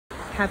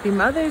Happy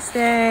Mother's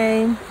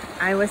Day.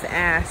 I was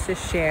asked to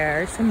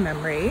share some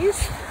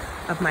memories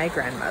of my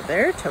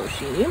grandmother,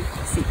 Toshi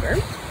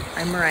Seeger.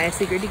 I'm Moraya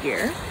Seeger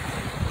DeGeare.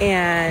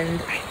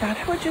 And I thought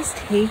I would just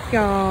take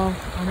y'all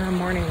on our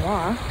morning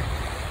walk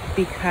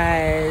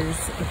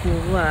because if you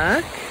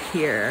look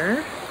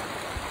here,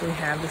 we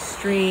have the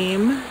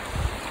stream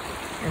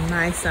and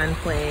my son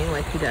playing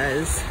like he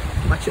does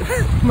much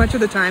of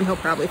the time. He'll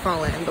probably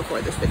fall in before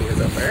this video is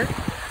over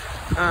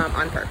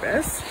on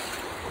purpose.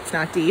 It's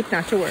not deep,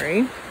 not to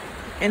worry.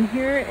 And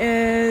here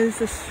is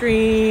the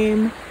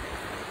stream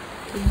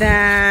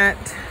that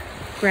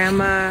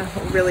Grandma,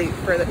 really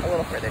a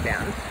little further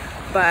down,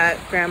 but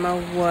Grandma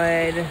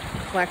would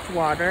collect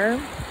water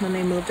when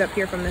they moved up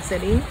here from the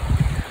city.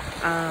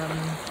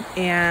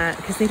 And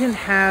because they didn't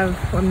have,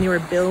 when they were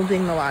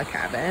building the log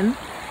cabin,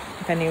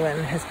 if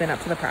anyone has been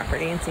up to the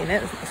property and seen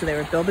it, so they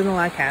were building the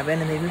log cabin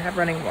and they didn't have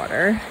running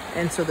water.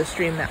 And so the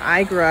stream that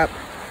I grew up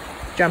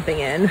jumping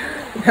in,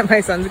 that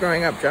my son's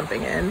growing up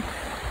jumping in,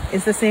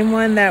 is the same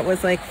one that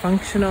was like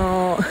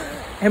functional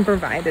and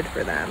provided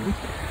for them.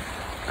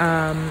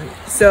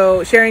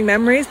 So sharing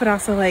memories, but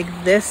also like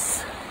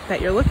this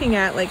that you're looking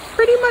at, like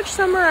pretty much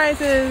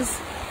summarizes,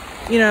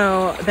 you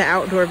know, the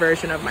outdoor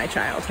version of my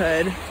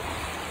childhood.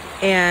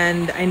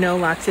 And I know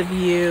lots of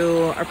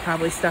you are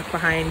probably stuck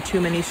behind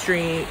too many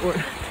screens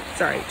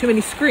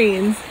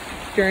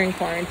during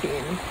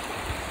quarantine.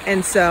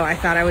 And so I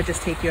thought I would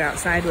just take you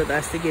outside with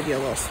us to give you a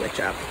little switch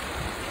up.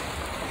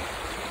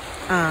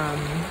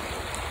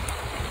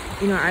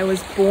 You know, I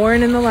was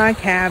born in the log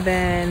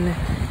cabin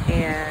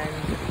and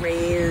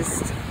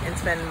raised and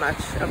spent much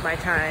of my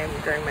time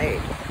during my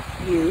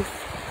youth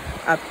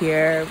up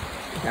here.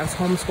 I was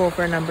homeschooled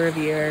for a number of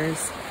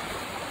years.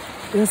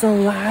 There was a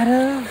lot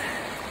of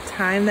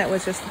time that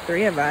was just the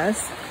three of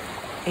us.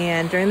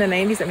 And during the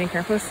 90s, I mean,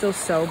 Grandpa was still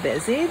so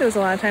busy. There was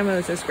a lot of time when it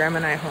was just Grandma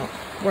and I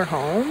were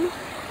home.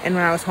 And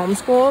when I was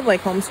homeschooled,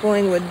 like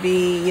homeschooling would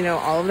be, you know,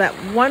 all of that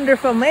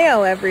wonderful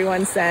mail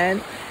everyone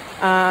sent.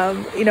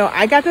 You know,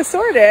 I got to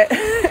sort it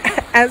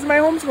as my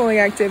homeschooling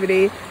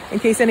activity in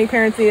case any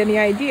parents need any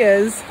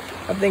ideas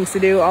of things to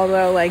do,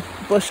 although like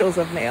bushels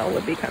of mail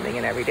would be coming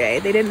in every day.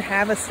 They didn't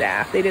have a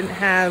staff. They didn't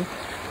have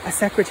a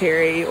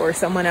secretary or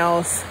someone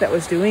else that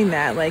was doing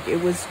that. Like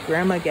it was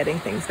Grandma getting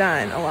things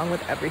done along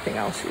with everything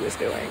else she was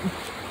doing.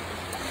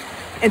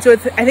 And so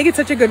I think it's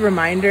such a good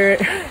reminder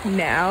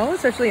now,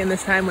 especially in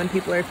this time when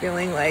people are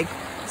feeling like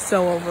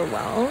so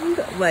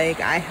overwhelmed. Like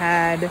I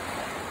had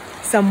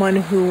someone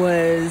who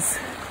was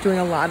doing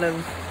a lot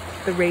of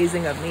the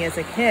raising of me as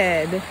a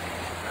kid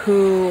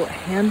who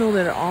handled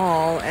it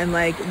all and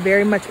like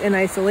very much in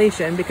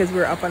isolation because we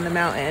were up on the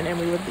mountain and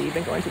we would leave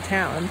and go into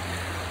town,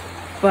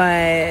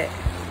 but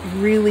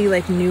really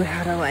like knew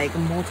how to like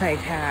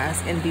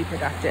multitask and be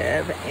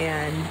productive.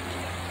 And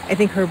I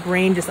think her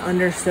brain just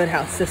understood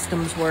how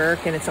systems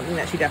work, and it's something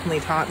that she definitely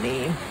taught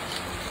me.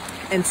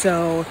 And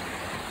so,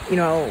 you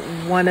know,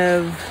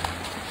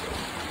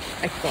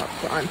 I could go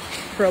on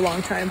for a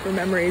long time for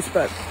memories,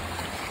 but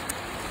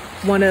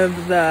one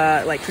of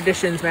the like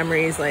traditions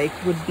memories like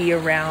would be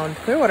around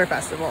Clearwater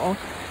Festival,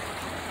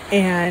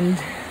 and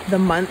the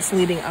months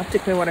leading up to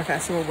Clearwater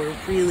Festival were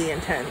really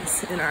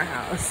intense in our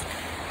house.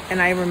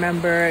 And I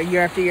remember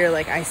year after year,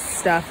 like I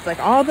stuffed like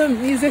all the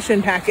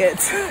musician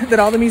packets that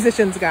all the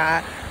musicians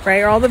got, right?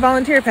 Or all the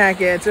volunteer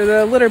packets or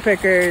the litter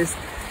pickers,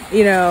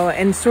 you know,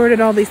 and sorted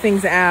all these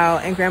things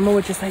out. And Grandma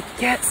would just like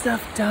get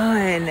stuff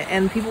done.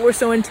 And people were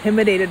so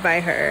intimidated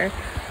by her.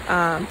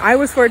 I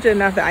was fortunate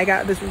enough that I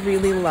got this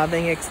really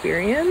loving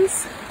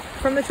experience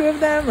from the two of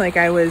them. Like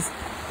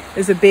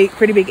there's a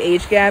pretty big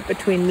age gap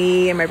between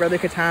me and my brother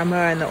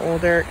Katama and the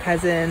older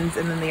cousins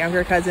and then the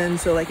younger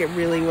cousins. So like it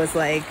really was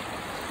like,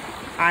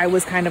 I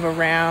was kind of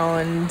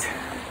around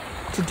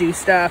to do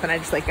stuff and I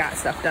just like got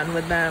stuff done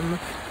with them.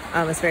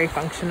 It's very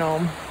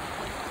functional.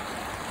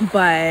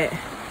 But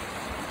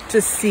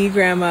to see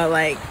Grandma,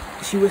 like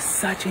she was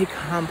such a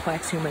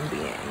complex human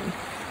being.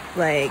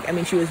 Like, I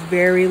mean, she was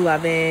very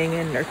loving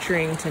and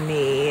nurturing to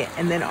me.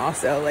 And then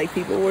also like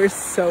people were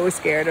so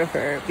scared of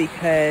her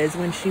because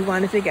when she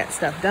wanted to get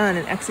stuff done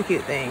and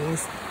execute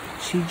things,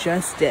 she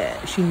just did.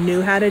 She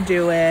knew how to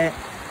do it.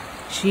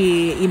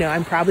 She, you know,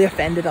 I'm probably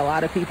offended a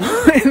lot of people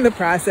in the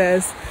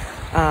process,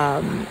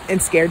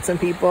 and scared some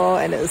people,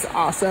 and it was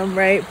awesome,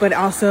 right? But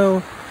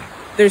also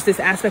there's this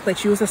aspect, like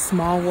she was a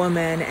small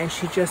woman and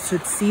she just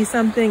would see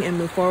something and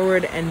move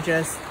forward and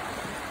just,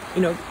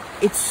 you know,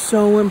 it's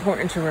so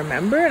important to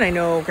remember. And I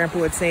know Grandpa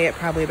would say it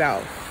probably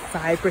about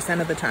 5%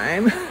 of the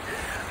time,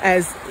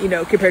 as, you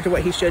know, compared to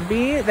what he should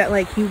be, that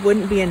like he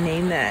wouldn't be a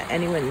name that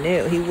anyone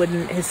knew.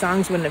 His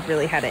songs wouldn't have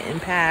really had an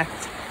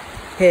impact.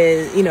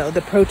 His, you know,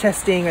 the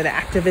protesting or the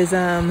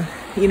activism,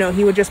 you know,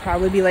 he would just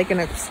probably be like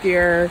an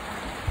obscure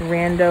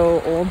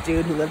rando old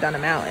dude who lived on a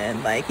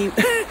mountain. Like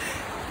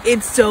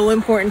it's so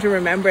important to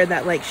remember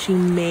that like she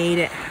made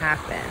it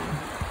happen.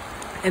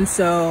 And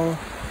so,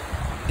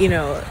 you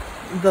know,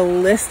 the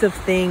list of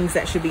things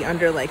that should be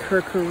under like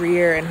her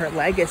career and her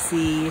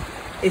legacy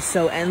is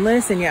so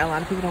endless, and yet a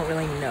lot of people don't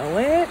really know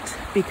it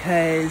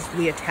because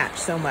we attach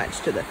so much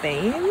to the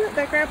fame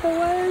that Grandpa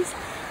was.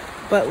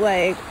 But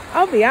like,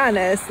 I'll be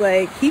honest,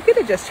 like, he could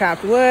have just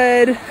chopped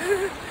wood,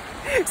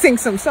 sing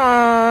some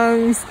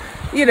songs,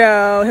 you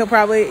know, he'll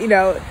probably, you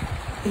know,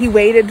 he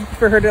waited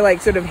for her to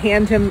like sort of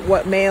hand him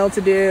what mail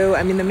to do.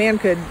 I mean, the man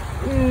could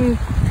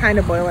kind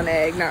of boil an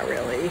egg, not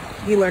really.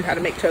 He learned how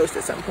to make toast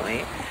at some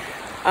point.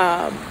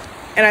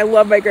 And I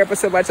love my grandpa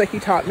so much. Like, he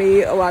taught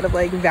me a lot of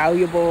like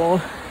valuable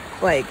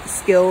like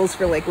skills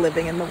for like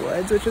living in the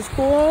woods, which is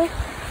cool.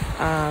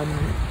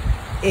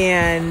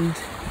 And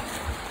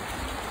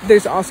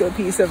there's also a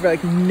piece of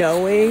like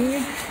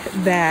knowing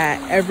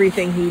that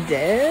everything he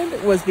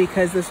did was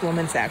because this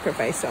woman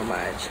sacrificed so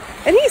much,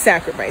 and he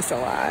sacrificed a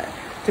lot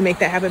to make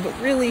that happen, but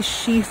really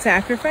she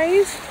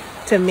sacrificed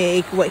to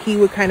make what he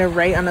would kind of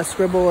write on a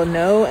scribble, a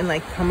note, and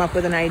like come up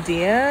with an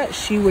idea.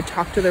 She would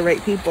talk to the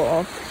right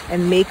people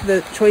and make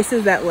the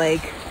choices that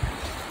like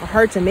are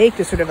hard to make,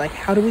 to sort of like,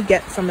 how do we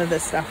get some of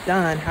this stuff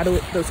done? How do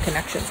those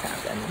connections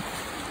happen?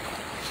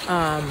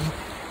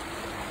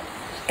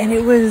 And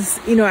it was,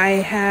 you know, I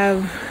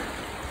have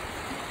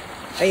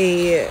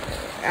a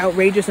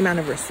outrageous amount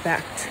of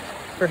respect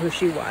for who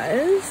she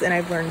was, and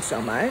I've learned so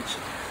much.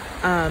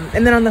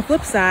 And then on the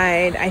flip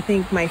side, I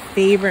think my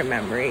favorite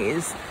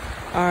memories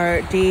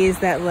are days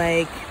that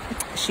like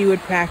she would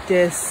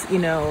practice, you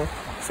know,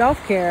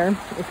 self-care,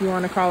 if you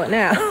want to call it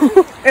now.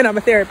 And I'm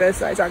a therapist,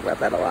 so I talk about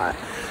that a lot,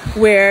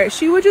 where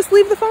she would just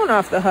leave the phone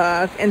off the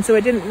hook, and so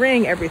it didn't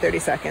ring every 30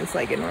 seconds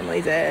like it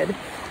normally did.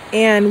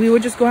 And we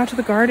would just go out to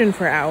the garden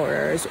for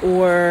hours,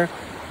 or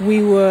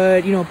we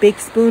would, you know, bake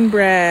spoon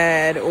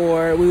bread,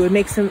 or we would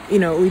make some, you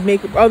know, we'd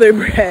make other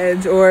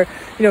breads, or,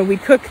 you know,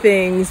 we'd cook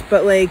things.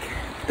 But like,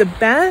 the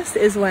best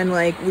is when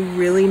like we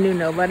really knew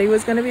nobody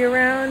was going to be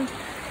around,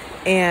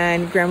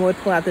 and Grandma would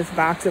pull out this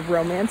box of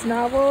romance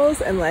novels,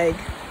 and like,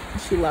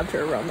 she loved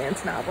her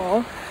romance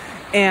novel,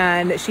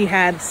 and she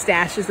had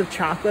stashes of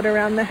chocolate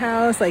around the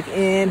house, like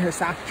in her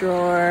sock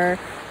drawer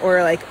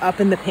or like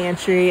up in the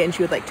pantry, and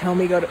she would like tell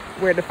me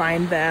where to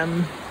find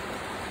them.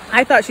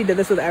 I thought she did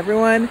this with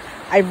everyone.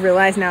 I've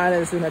realized now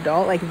as an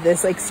adult, like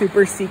this like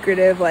super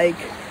secretive, like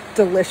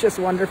delicious,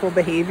 wonderful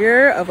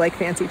behavior of like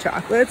fancy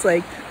chocolates,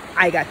 like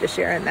I got to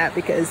share in that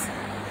because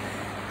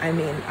I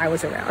mean, I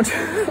was around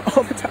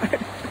all the time.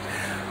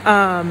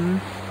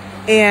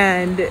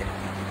 And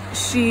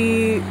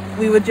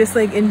we would just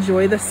like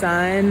enjoy the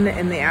sun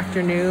in the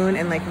afternoon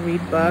and like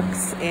read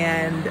books,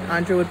 and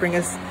Andrea would bring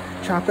us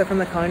chocolate from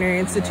the Culinary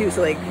Institute,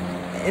 so like,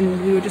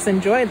 and we would just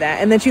enjoy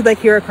that. And then she'd like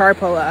hear a car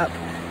pull up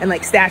and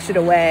like stash it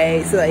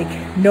away, so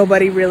like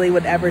nobody really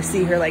would ever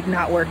see her like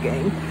not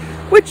working,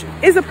 which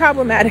is a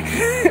problematic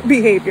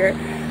behavior,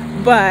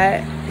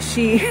 but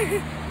she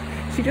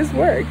just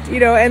worked, you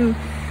know. And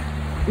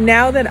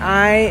now that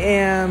I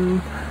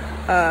am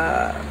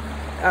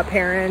a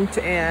parent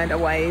and a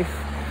wife,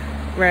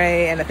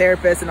 right, and a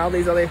therapist and all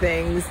these other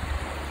things,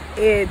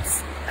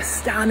 it's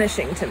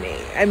astonishing to me.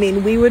 I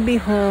mean, we would be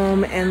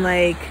home and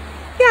like,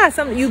 yeah,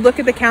 you look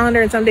at the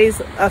calendar and some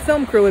days a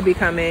film crew would be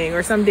coming,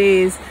 or some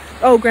days,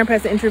 oh, Grandpa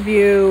has an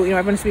interview, you know,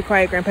 everyone has to be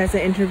quiet, Grandpa has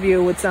an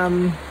interview with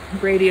some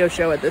radio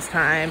show at this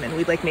time, and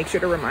we'd like make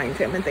sure to remind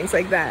him and things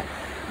like that.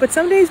 But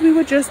some days we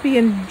would just be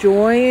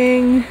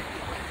enjoying,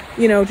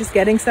 you know, just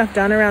getting stuff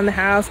done around the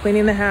house,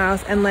 cleaning the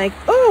house, and like,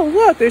 oh,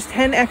 look, there's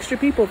 10 extra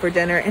people for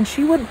dinner, and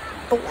she would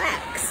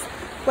flex.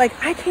 Like,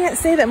 I can't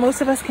say that most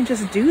of us can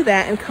just do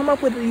that and come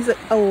up with these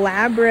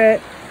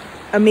elaborate,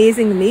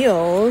 amazing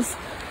meals,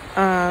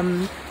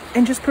 and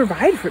just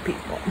provide for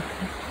people.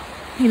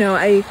 You know,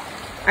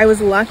 I was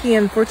lucky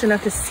and fortunate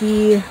enough to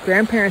see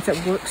grandparents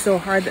that worked so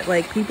hard that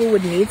like people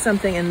would need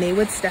something and they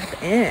would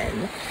step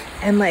in,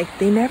 and like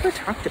they never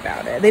talked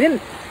about it. They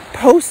didn't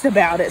post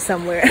about it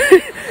somewhere.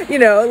 You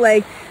know,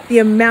 like the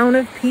amount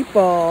of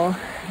people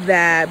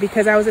that,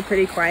 because I was a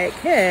pretty quiet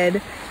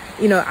kid,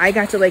 you know, I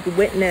got to like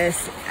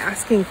witness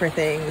asking for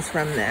things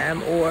from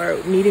them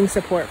or needing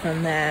support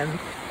from them.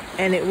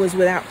 And it was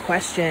without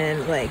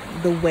question, like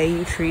the way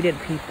you treated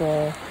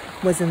people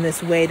was in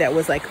this way that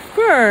was like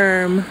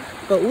firm,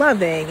 but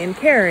loving and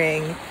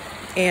caring,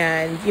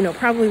 and, you know,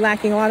 probably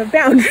lacking a lot of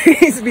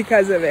boundaries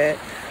because of it.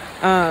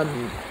 But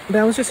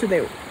that was just who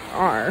they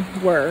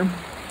were.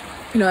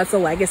 You know, that's the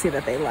legacy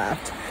that they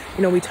left.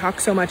 You know, we talk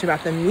so much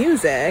about the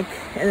music,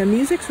 and the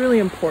music's really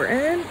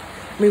important.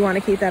 We want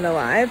to keep that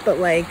alive, but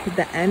like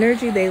the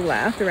energy they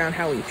left around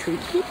how we treat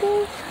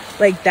people,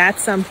 like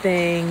that's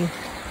something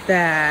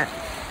that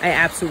I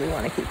absolutely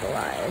want to keep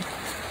alive.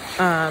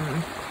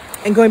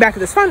 And going back to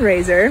this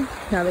fundraiser,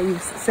 now that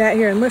you've sat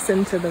here and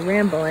listened to the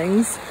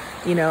ramblings,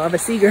 you know, of a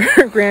Seeger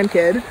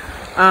grandkid,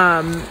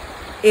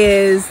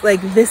 is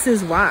like, this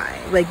is why,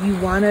 like, you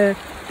want to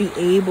be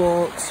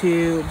able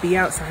to be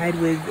outside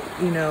with,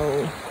 you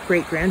know,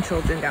 great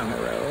grandchildren down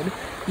the road.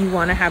 You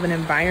want to have an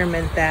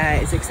environment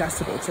that is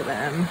accessible to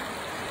them,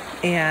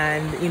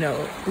 and, you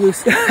know, blue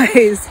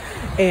skies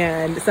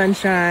and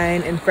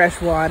sunshine and fresh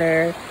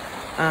water.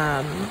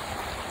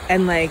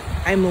 And like,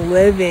 I'm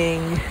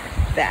living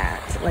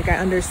that, like, I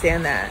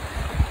understand that.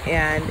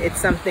 And it's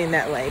something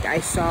that, like, I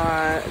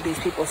saw these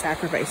people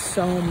sacrifice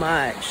so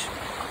much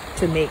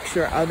to make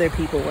sure other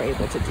people were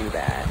able to do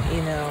that.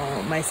 You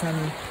know, my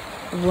son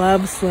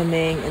loves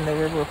swimming in the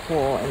river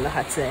pool in the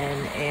Hudson,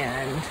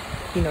 and,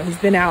 you know, he's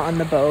been out on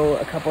the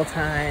boat a couple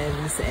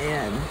times,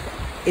 and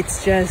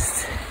it's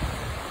just,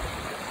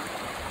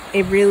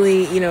 it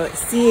really, you know,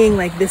 seeing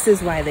like this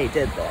is why they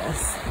did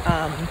this.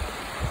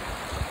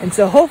 And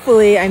so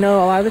hopefully, I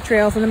know a lot of the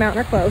trails on the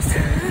mountain are closed,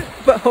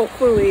 but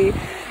hopefully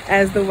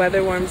as the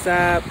weather warms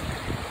up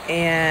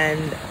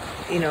and,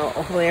 you know,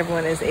 hopefully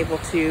everyone is able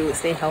to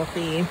stay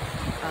healthy,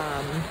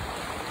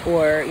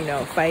 or, you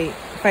know,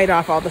 fight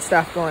off all the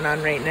stuff going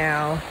on right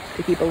now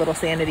to keep a little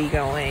sanity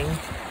going.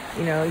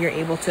 You know, you're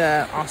able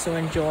to also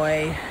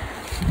enjoy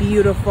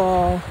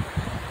beautiful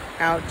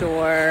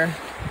outdoor,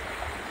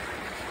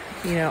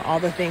 you know, all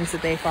the things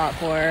that they fought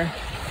for.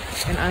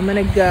 And I'm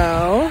gonna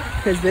go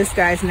because this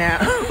guy's now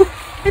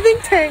I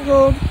think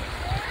tangled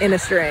in a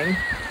string.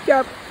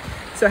 Yep.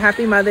 So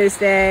happy Mother's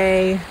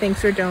Day. Thanks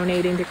for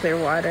donating to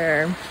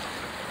Clearwater.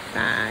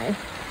 Bye.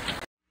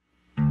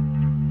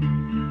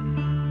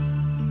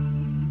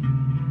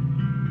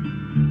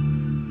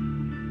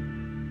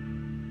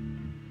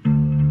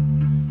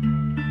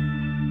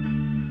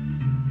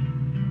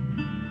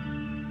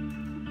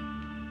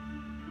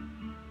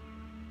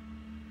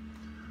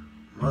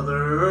 Mother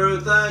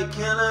Earth, I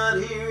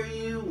cannot hear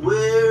you.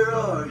 Where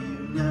are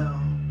you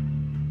now?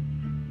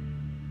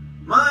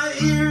 My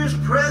ears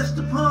pressed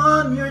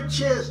upon your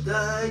chest,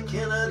 I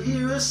cannot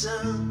hear a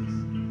sound.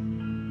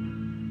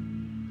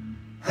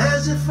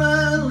 Has it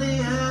finally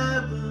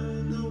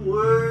happened? The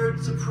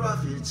words the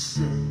prophet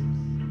said,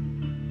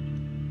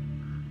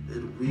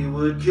 that we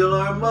would kill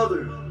our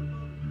mother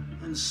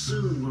and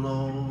soon we'll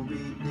all be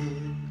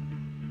dead.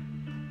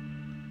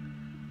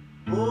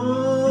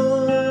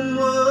 Oh,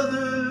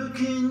 mother,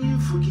 can you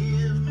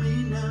forgive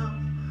me now?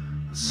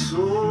 I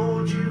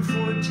sold you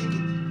for a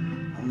ticket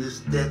on this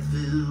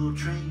death-filled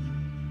train.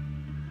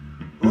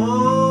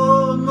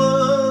 Oh,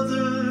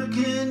 mother,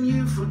 can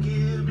you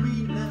forgive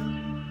me now?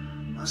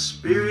 My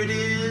spirit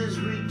is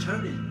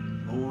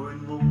returning more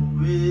and more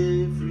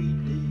every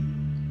day.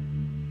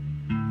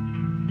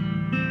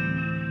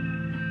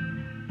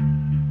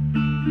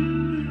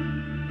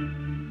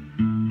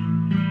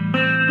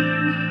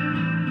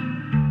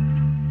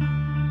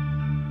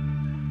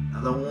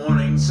 The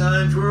warning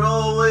signs were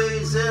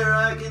always there,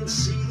 I can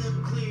see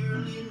them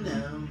clearly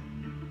now.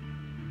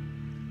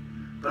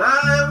 But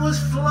I was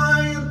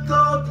flying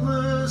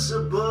thoughtless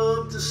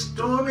above the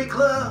stormy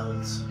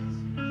clouds.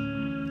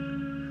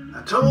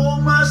 I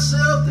told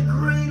myself the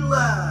great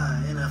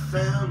lie, and I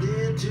found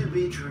it to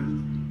be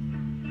true.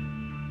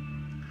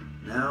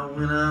 Now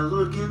when I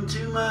look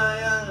into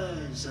my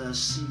eyes, I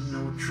see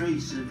no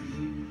trace of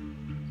you.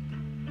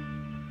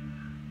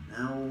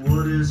 Now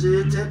what is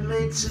it that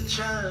makes a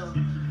child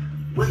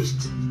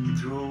waste and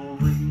throw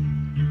away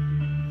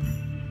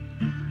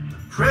the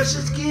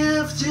precious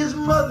gift his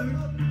mother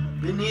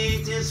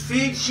beneath his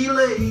feet she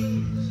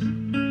lays?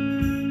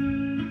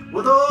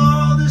 With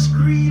all this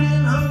greed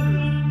and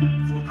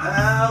hunger for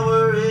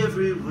power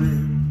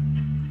everywhere,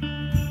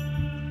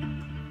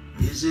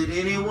 is it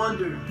any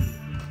wonder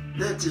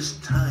that this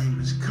time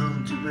has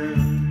come to bear?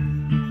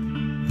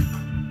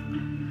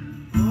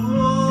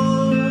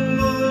 Oh,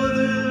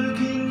 mother,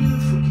 can you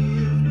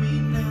forgive me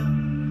now?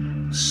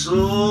 I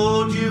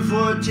sold you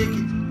for a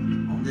ticket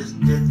on this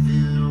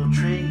death-filled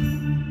train.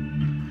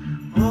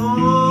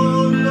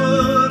 Oh,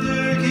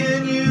 mother,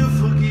 can you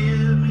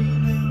forgive me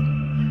now?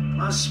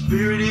 My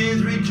spirit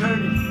is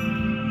returning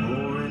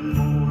more and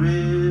more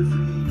every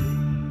day.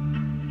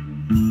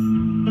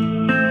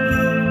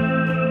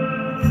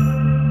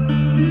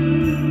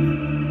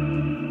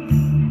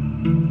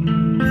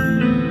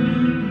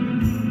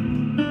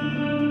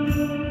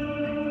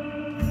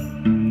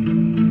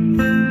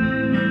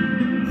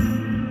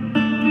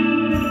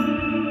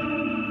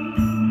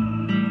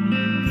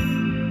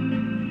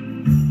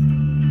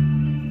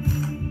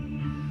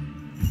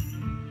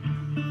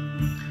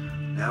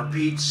 Now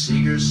Pete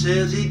Seeger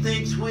says he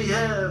thinks we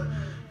have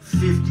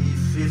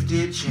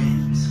 50-50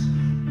 chance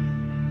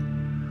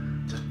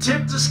to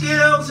tip the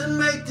scales and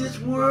make this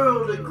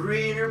world a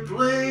greener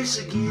place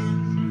again.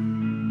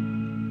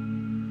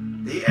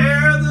 The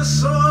air, the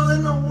soil,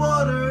 and the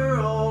water,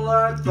 all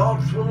our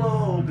thoughts will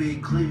all be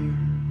clear.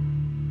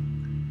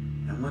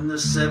 And when the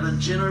 7th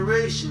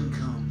generation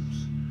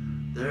comes,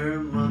 their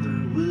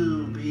mother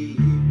will be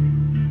here.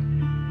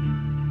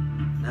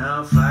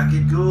 Now if I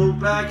could go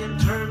back and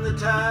turn the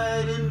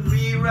tide and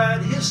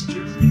rewrite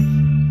history,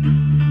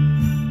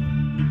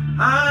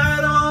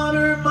 I'd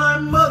honor my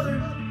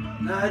mother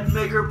and I'd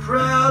make her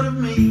proud of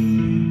me.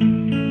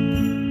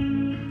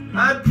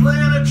 I'd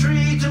plant a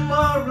tree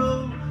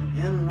tomorrow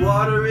and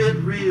water it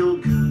real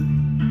good,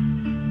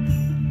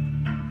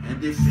 and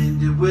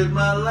defend it with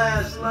my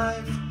last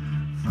life,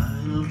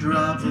 final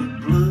drop of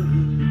blood.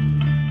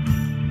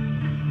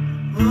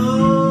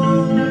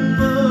 Oh,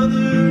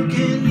 mother,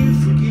 can you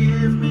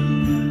forgive me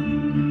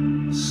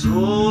now? I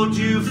sold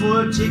you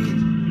for a ticket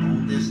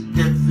on this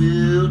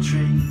death-filled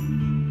train.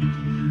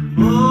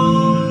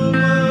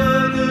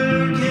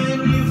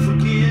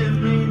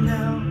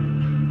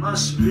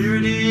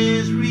 spirit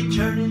is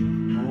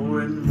returning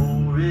more and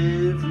more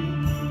every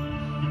day.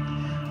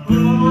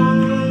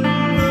 Oh,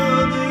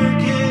 mother,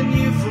 can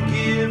you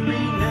forgive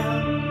me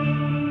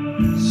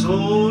now?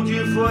 Sold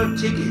you for a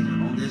ticket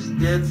on this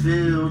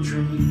death-filled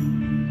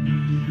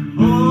train.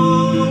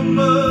 Oh,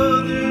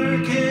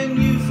 mother, can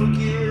you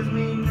forgive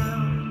me now?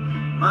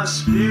 My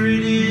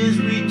spirit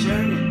is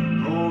returning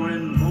more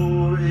and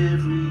more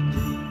every day.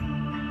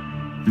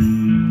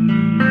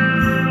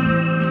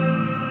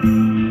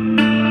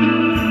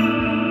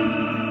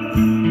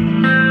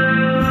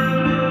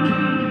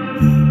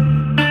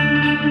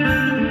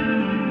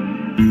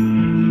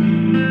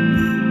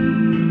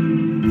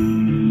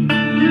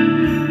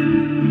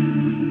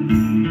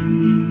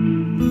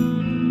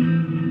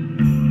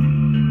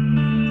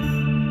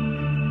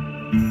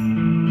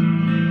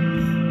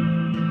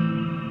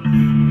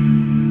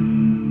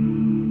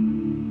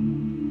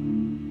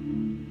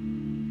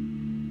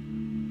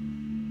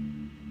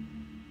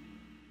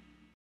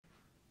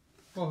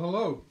 Well,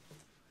 hello.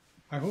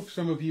 I hope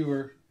some of you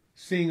are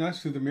seeing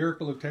us through the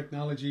miracle of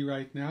technology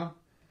right now.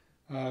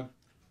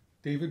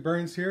 David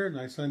Bernz here, and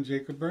my son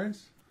Jacob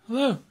Bernz.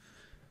 Hello.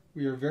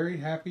 We are very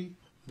happy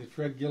that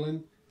Fred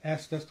Gillen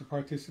asked us to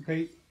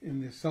participate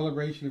in the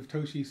celebration of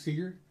Toshi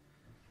Seeger.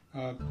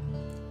 And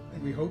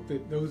we hope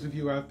that those of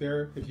you out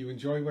there, if you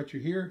enjoy what you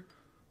hear,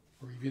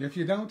 or even if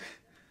you don't,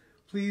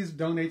 please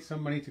donate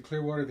some money to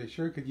Clearwater. They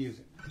sure could use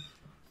it.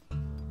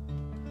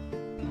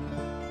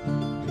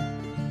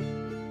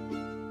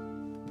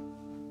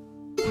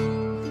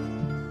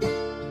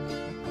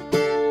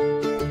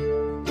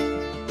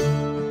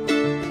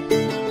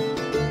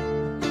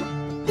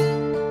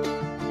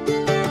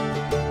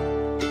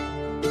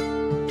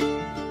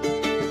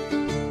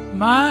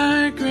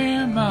 My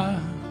grandma,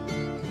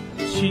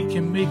 she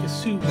can make a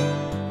soup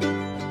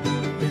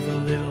with a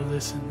little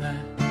this and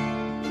that.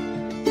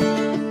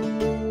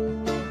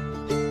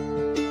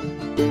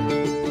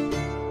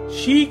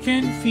 She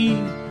can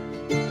feed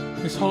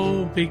this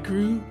whole big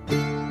group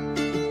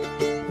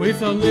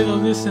with a little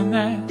this and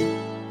that.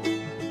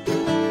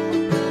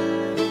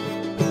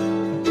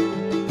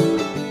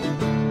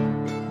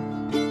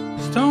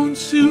 Stone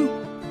soup,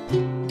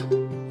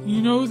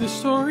 you know the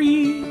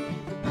story.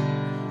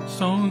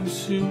 Stone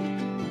soup,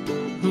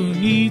 who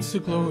needs the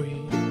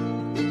glory?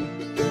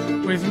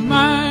 With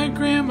my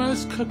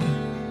grandma's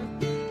cooking,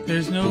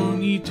 there's no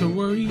need to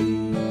worry.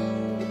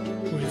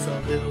 With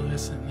a little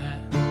this and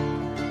that.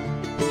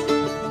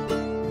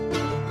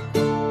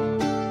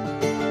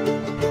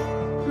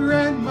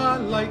 Grandma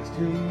likes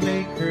to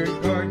make her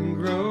garden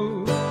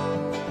grow.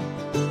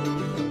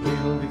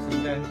 Little this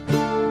and that.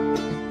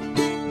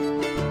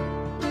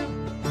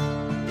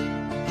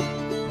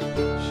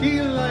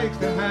 She likes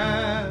to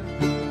have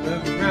the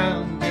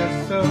ground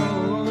just so,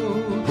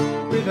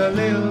 with a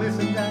little this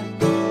and that.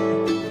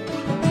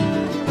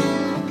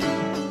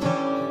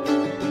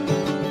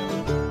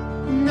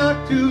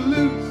 Not too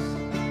loose,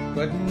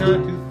 but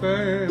not too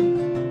firm.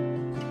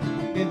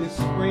 In the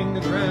spring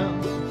the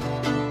ground,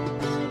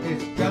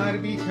 it's gotta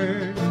be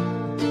turned.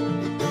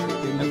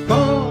 In the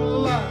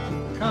fall, lots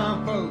of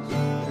compost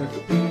to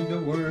feed the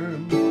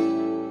worms.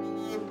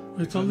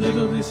 With a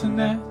little this and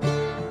that.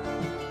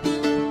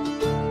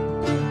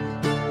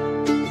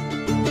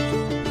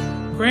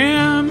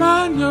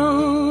 Grandma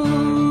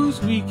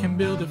knows we can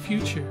build a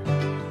future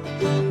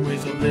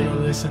with a little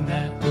this and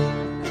that.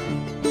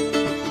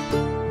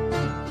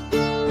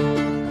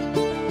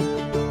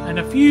 And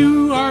a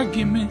few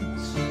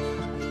arguments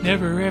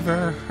never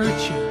ever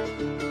hurt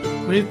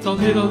you with a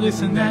little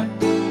this and that.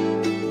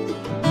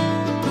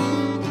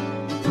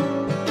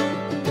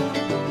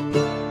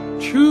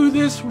 True,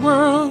 this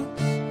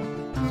world's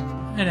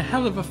in a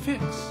hell of a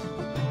fix.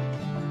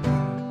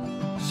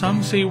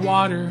 Some say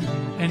water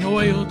and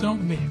oil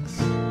don't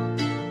mix,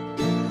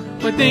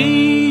 but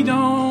they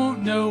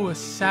don't know a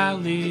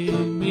salad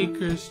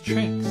maker's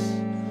tricks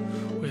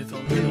with a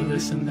little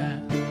this and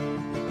that.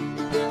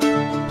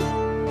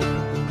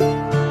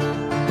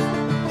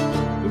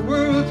 The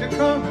world to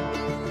come,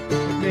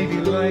 it may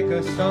be like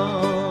a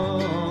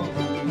song,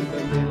 with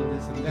a little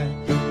this and that.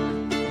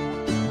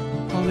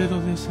 A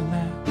little this and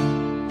that.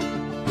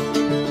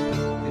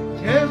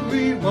 And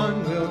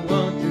everyone will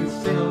want to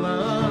sing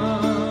along,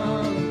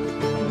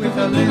 With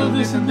a little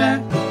this and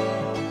that.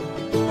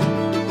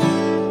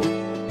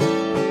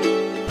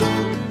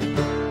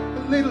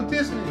 a little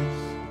dissonance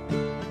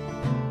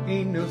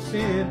ain't no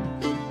sin.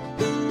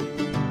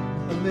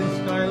 A little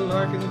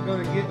skylarking is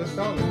gonna give us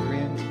all a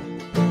grin.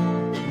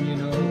 You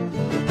know,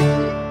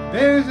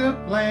 there's a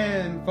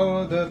plan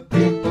for the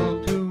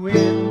people to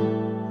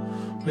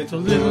win. With a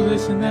little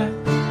this and that.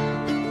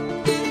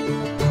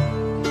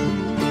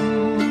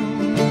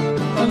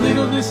 A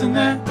little this and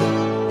that.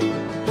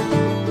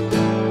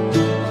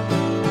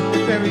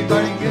 If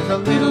everybody gets a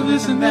Little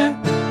this and that.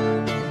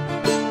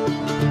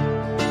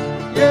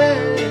 yeah,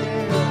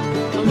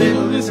 A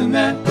little this and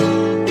that.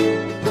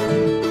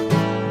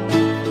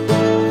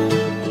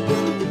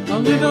 A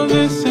little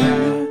this and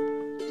that.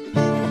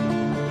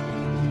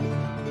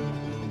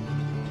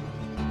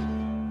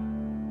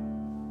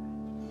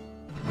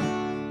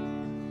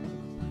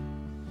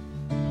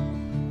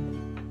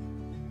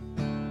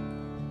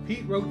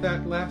 Pete wrote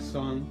that last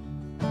song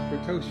for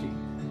Toshi.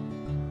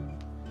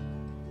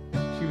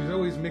 She was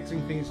always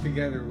mixing things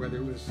together, whether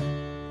it was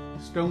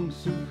stone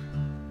soup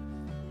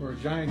or a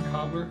giant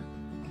cobbler.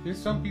 There's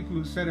some people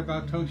who said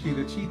about Toshi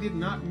that she did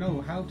not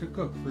know how to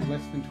cook for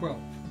less than 12.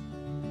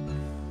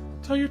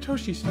 Tell your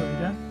Toshi story,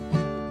 Dad.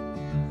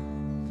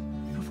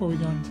 Before we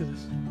go into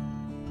this.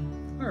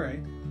 All right.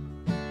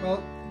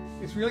 Well,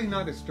 it's really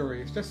not a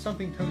story. It's just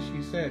something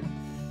Toshi said.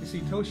 You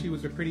see, Toshi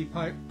was a pretty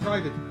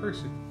private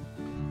person.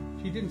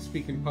 She didn't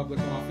speak in public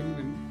often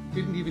and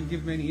didn't even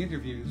give many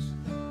interviews.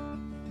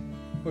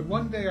 But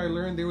one day I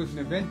learned there was an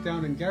event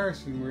down in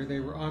Garrison where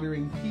they were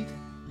honoring Pete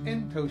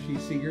and Toshi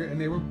Seeger,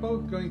 and they were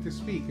both going to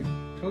speak,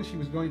 and Toshi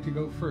was going to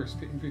go first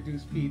to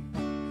introduce Pete.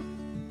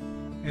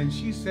 And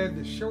she said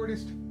the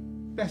shortest,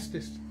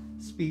 bestest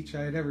speech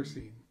I had ever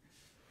seen.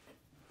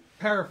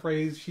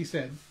 Paraphrase, she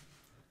said,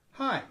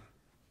 "Hi,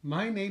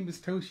 my name is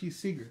Toshi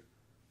Seeger.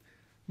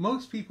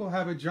 Most people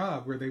have a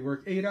job where they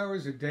work 8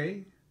 hours a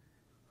day,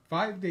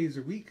 5 days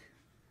a week,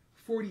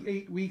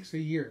 48 weeks a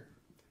year.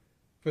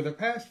 For the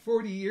past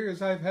 40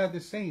 years, I've had the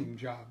same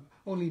job.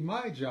 Only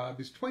my job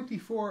is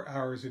 24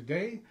 hours a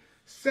day,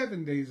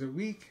 7 days a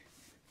week,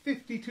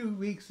 52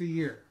 weeks a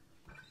year.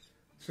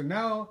 So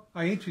now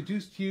I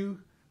introduce to you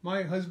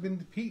my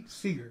husband, Pete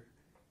Seeger.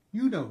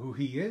 You know who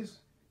he is.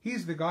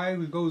 He's the guy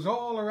who goes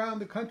all around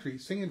the country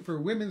singing for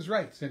women's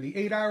rights and the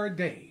 8-hour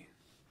day."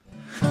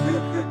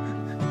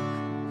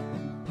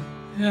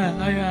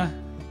 Yeah,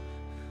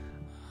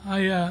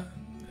 I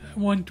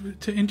wanted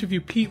to interview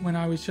Pete when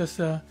I was just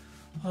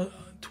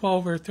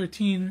 12 or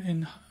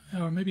 13,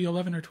 or maybe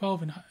 11 or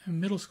 12 in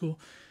middle school,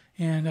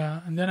 and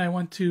then I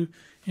went to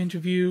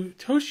interview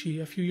Toshi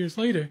a few years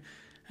later,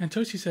 and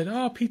Toshi said,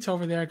 "Oh, Pete's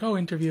over there. Go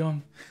interview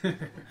him."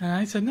 And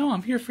I said, "No,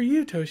 I'm here for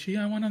you, Toshi.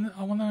 I want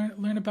to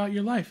learn about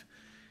your life."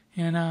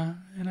 And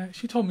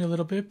she told me a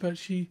little bit, but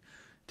she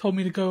told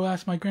me to go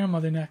ask my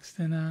grandmother next,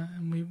 and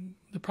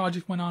the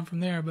project went on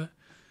from there. But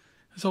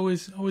it's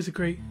always a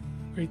great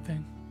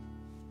thing.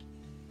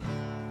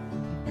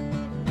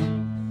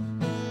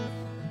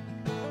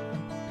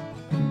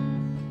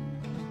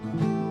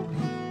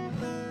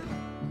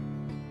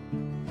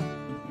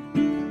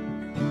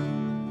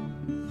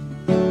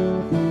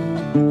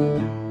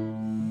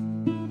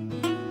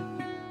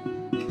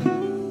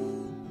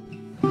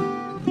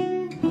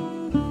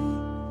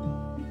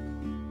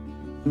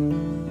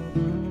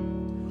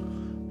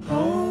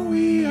 All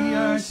we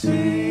are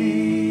saying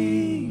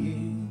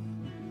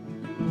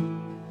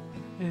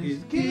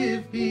is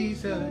give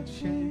peace a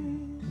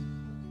chance.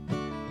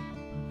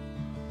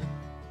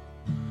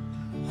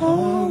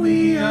 All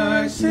we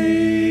are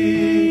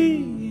saying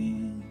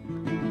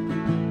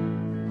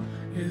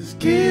is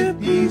give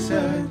peace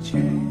a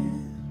chance.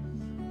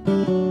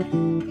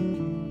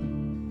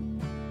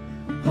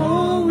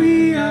 All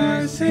we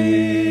are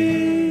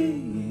saying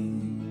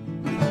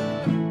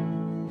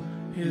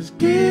is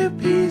give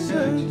peace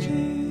a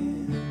chance.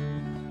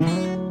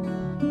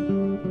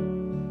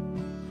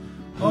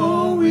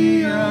 All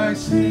we are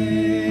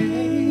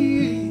saying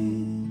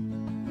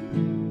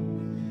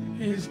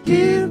is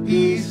give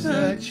peace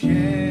a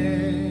chance.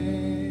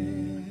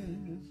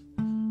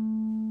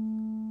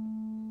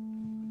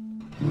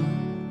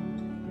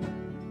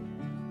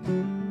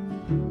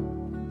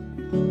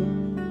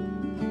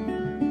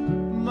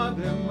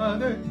 Mother,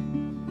 mother,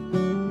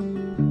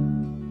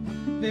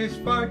 there's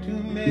far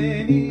too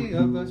many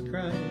of us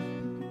crying.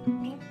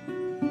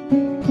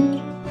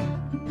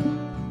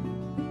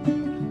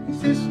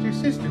 Sister,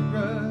 sister,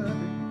 brother,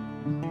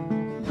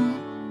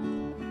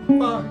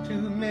 far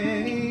too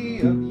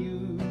many of you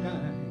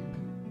dying.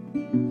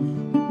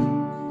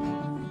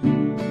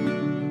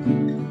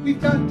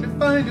 We've got to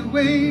find a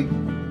way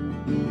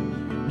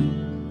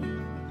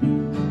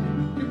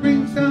to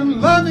bring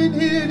some love in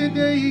here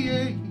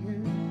today.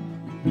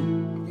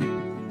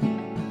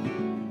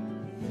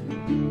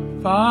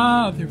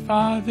 Father,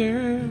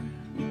 Father,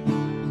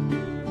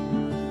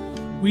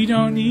 we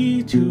don't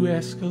need to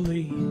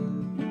escalate.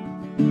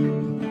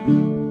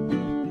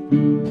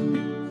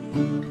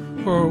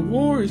 For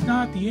war is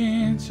not the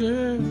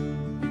answer,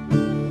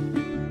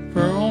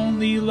 for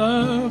only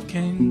love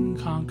can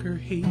conquer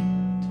hate.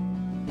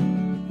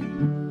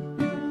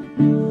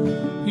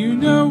 You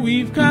know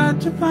we've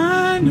got to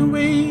find a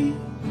way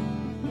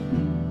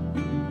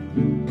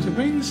to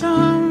bring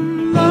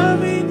some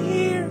love in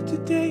here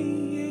today.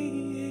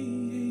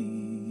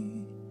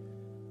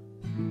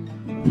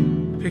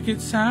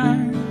 Picket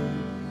signs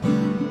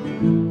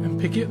and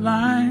picket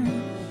lines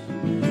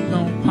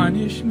don't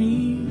punish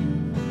me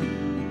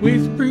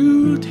with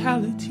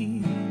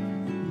brutality.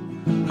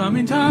 Come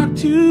and talk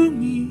to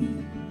me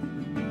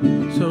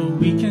so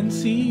we can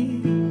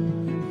see.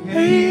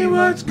 Hey,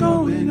 what's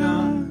going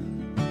on?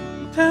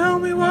 Tell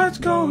me what's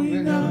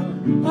going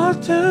on. I'll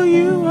tell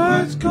you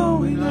what's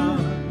going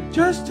on.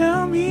 Just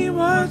tell me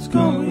what's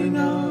going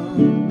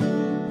on.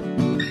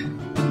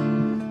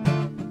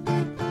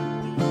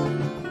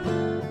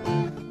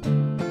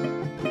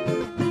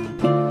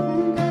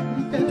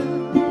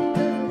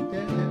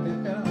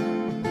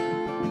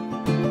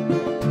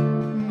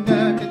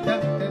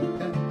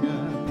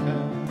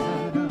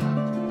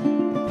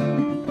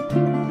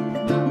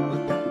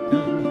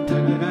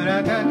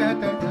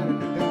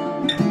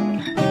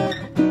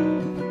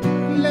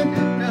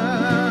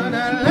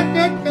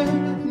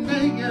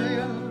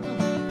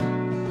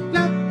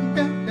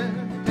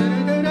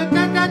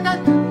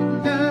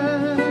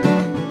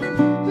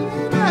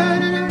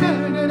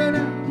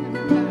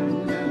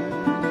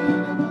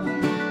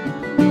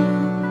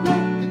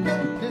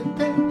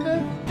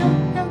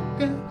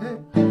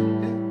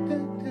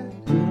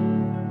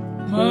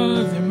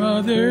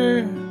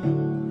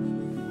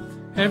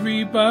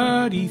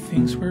 everybody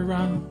thinks we're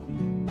wrong.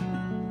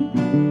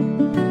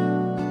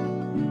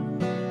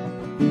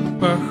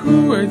 But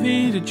who are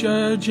they to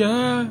judge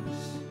us?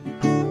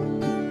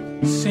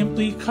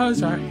 Simply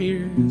 'cause our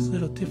hair is a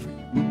little different,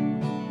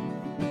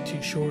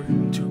 too short,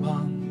 too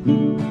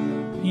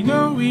long. You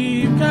know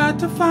we've got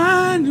to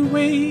find a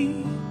way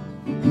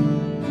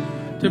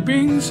to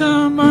bring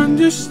some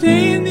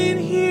understanding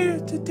here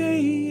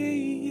today.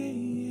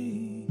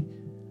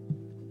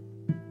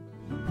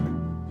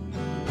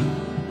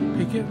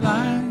 Picket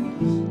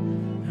lines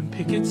and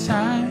picket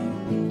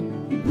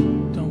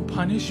signs, don't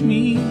punish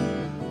me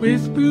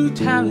with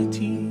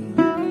brutality.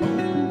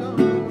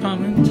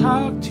 Come and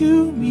talk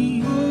to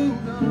me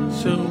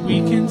so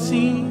we can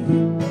see.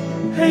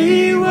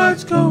 Hey,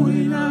 what's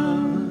going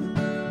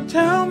on?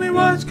 Tell me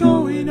what's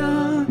going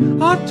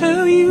on. I'll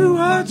tell you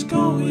what's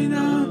going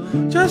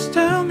on. Just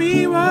tell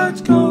me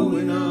what's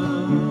going on.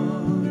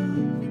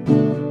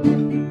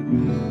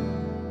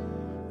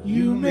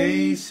 You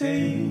may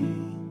say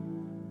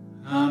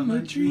I'm a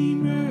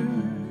dreamer,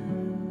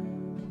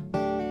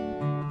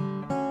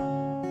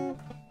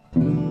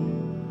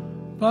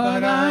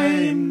 but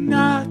I'm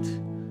not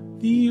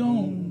the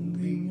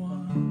only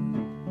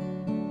one.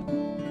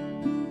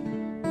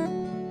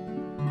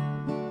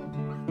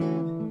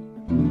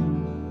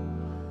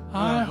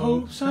 I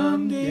hope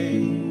someday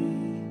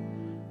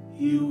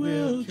you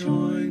will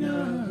join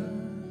us,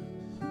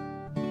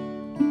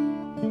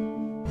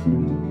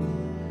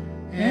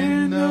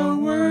 and the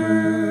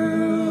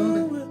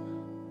world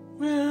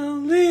will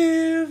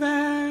live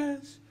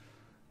as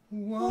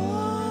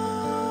one.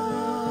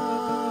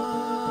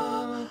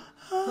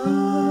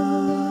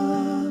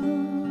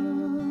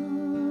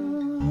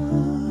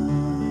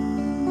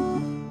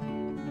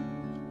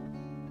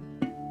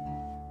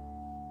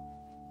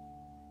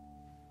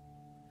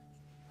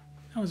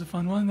 That was a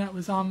fun one. That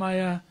was on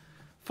my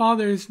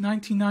father's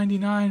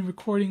 1999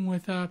 recording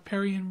with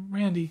Perry and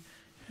Randy.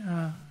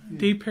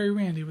 Dave Perry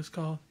Randy was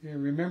called. Yeah,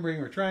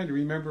 remembering or trying to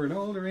remember an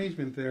old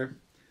arrangement there.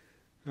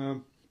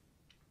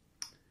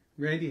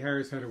 Randy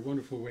Harris had a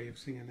wonderful way of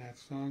singing that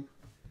song.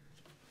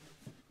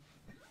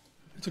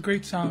 It's a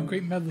great song,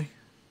 great medley.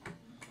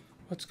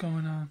 What's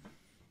going on?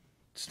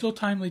 It's still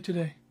timely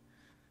today.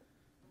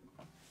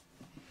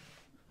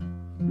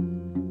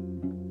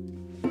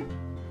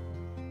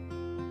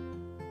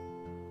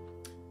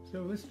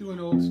 So let's do an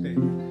old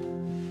statement.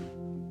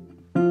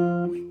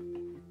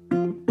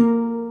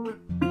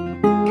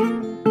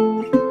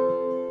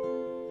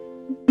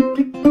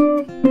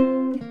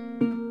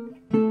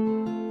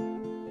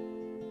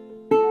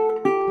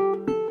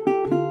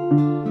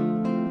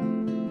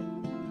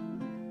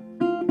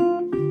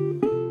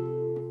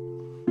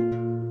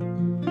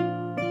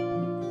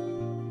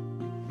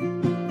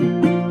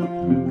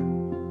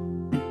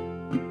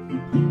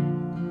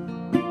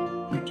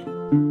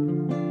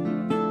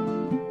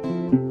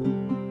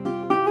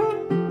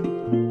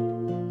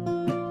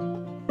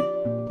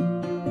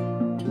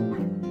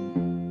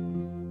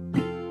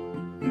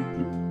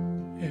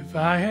 If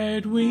I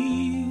had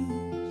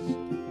wings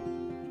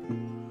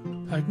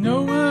like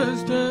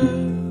Noah's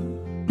dove,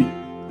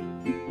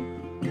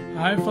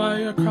 I'd fly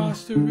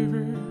across the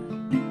river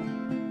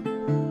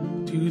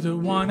to the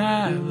one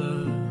I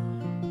love.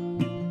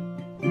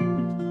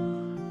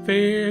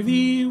 Fare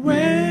thee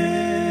well,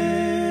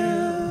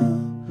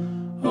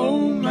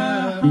 oh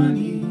my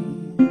honey,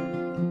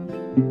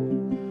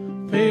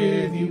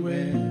 fare thee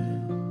well.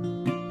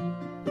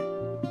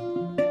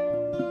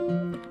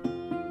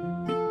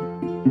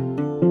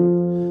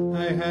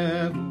 I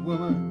have a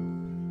woman,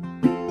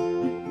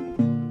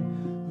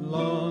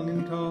 long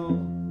and tall.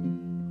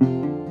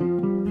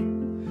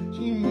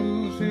 She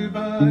moves her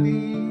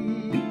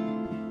body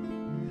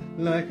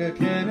like a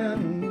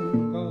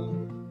cannonball.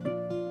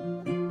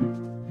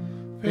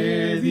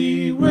 Fare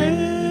thee well,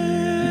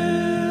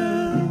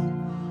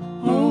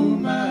 oh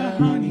my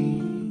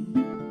honey,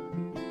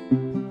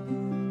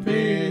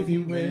 fare thee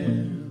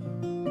well.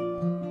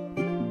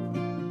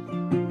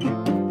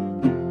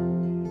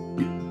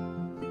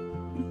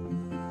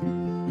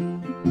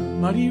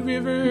 Muddy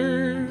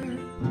river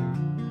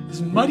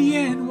is muddy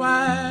and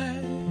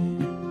wide,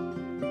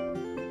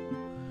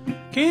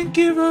 can't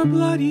give a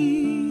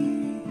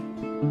bloody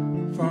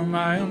for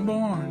my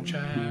unborn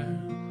child.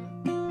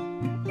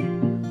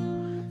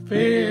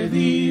 Fare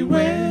thee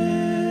well,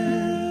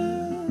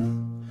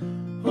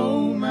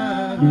 oh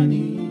my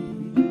honey,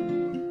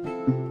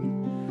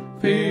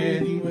 fare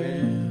thee well.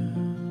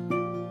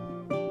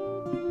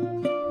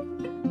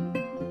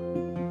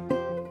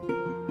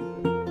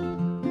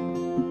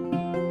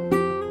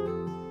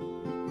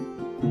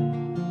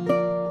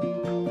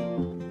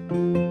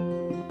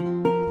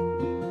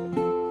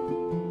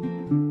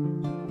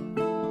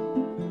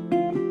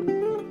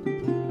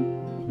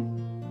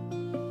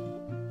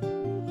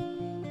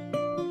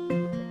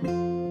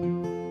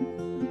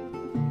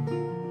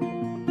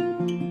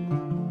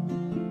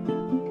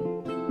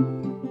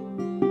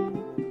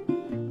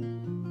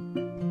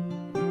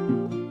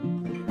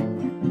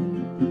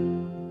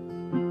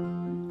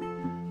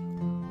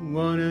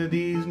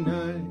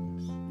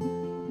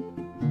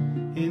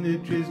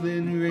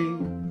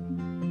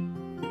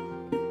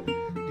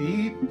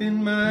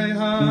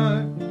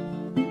 heart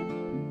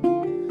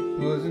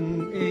was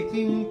an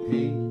aching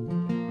pain.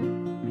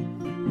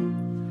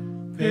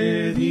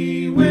 Fare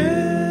thee well,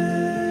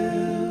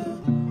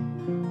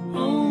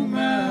 oh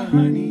my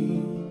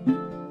honey,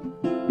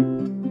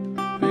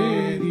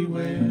 fare thee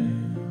well.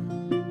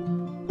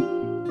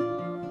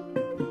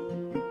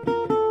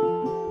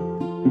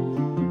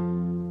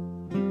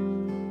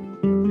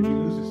 Did you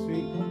lose the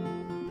street?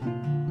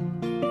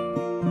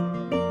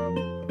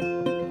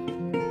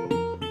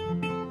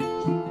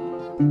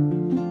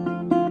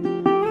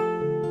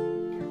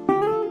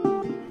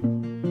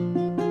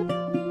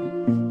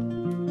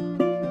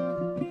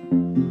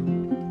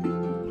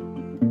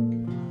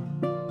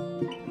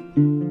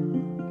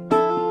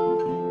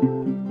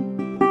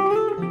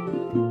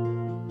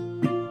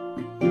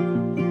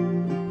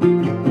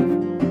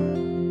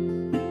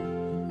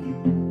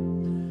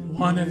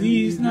 One of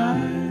these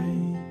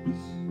nights,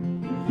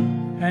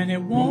 and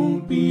it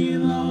won't be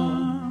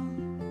long,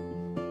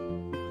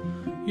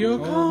 you'll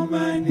call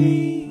my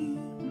name,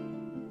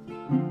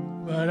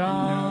 but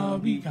I'll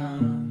be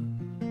gone.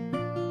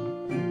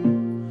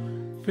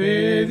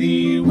 Fare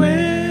thee well,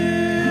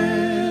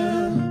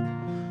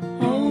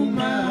 oh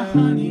my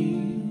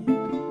honey,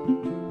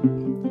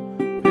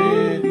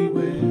 fare thee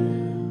well.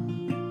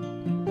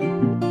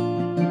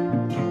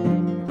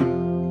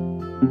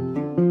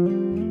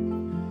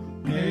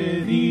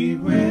 Fare thee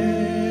well,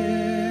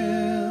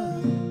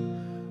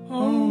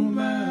 oh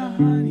my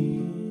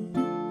honey,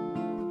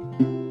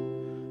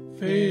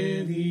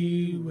 fare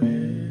thee well.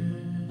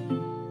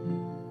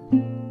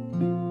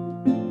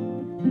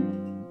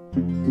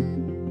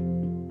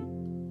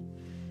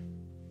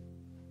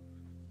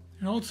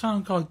 An old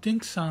song called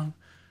Dink's Song,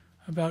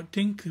 about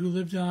Dink who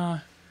lived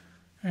and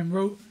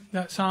wrote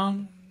that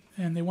song,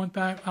 and they went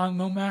back. Alan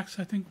Lomax,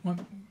 I think,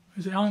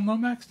 is it Alan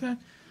Lomax, Dad?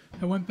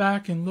 That went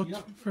back and looked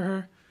for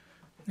her,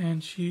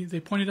 and they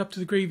pointed up to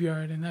the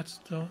graveyard, and that's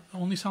the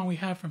only song we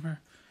have from her.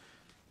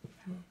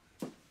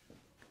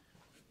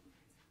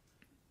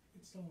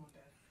 It's still not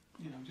bad.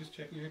 Yeah, I'm just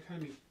checking your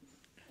timing.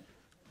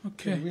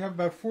 Okay. We have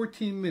about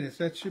 14 minutes.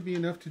 That should be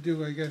enough to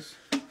do, I guess.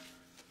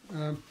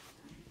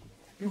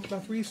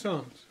 About 3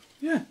 songs.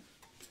 Yeah.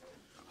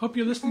 Hope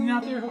you're listening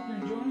out there. Hope you're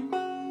enjoying.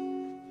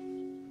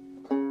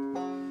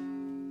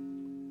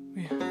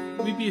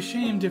 We'd be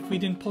ashamed if we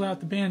didn't pull out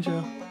the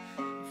banjo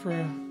for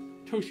a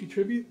Toshi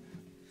tribute,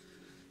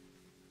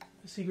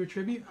 a Seeger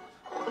tribute.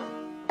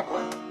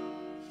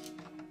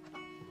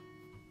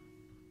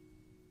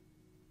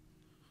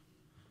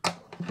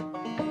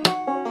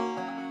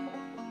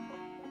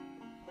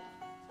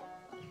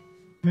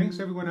 Thanks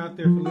everyone out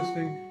there for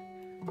listening,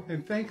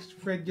 and thanks to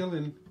Fred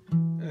Gillen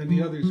and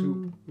the others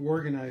who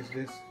organized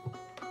this.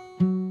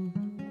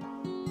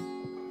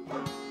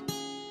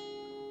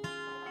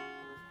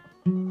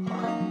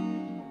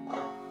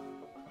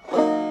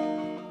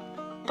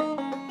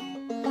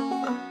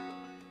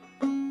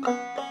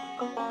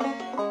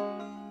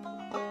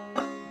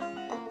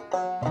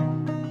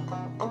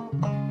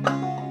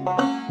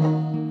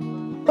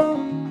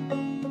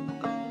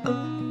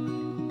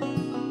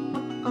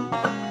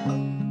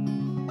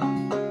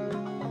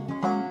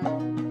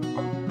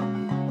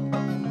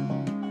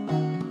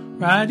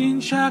 Riding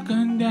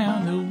shotgun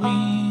down the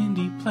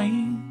windy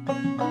plain,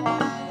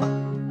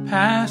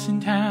 passing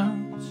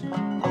towns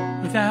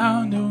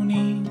without no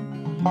name.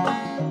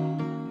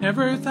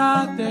 Never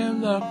thought that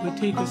luck would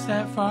take us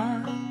that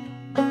far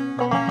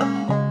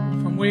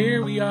from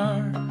where we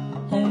are,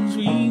 homes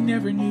we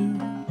never knew.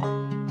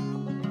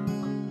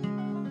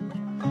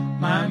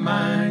 My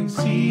mind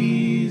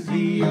sees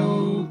the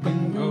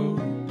open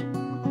road.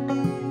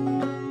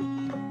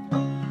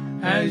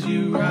 As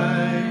you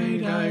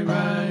ride, I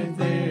ride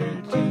there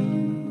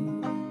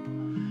too.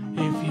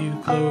 If you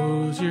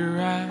close your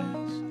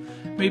eyes,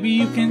 maybe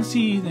you can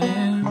see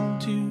them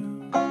too.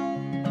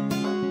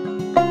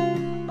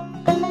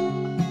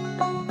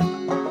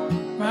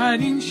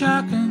 Riding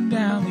shotgun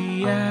down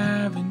the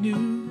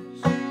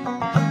avenues.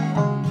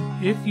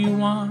 If you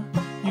want,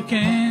 you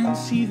can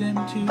see them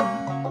too.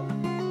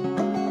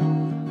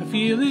 I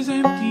feel as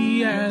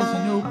empty as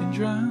an open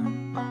drum,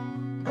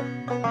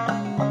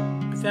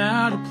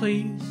 without a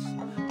place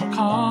to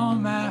call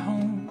my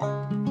home.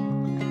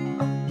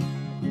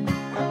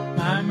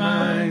 My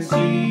mind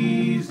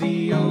sees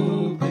the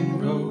open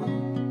road.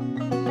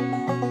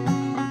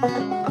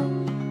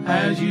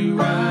 As you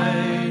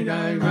ride,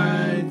 I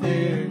ride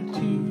there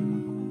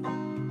too.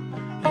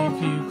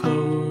 If you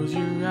close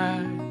your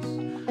eyes,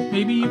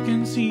 maybe you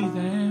can see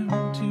them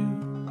too.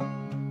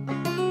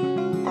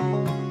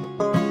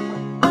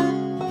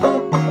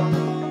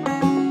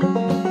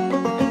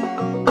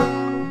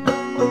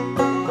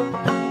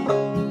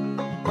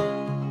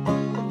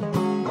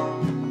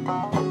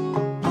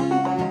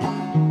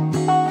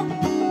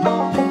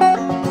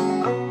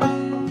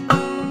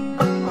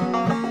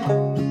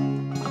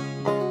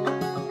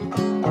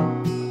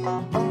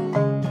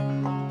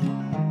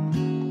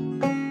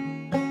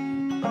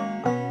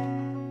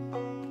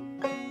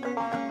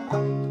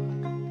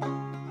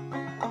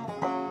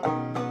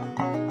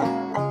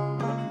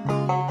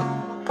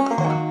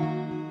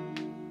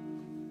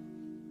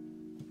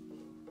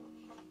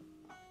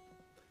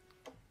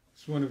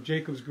 It's one of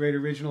Jacob's great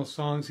original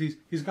songs.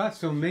 He's got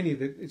so many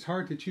that it's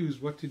hard to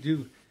choose what to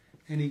do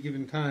any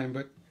given time.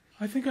 But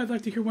I think I'd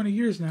like to hear one of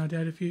yours now,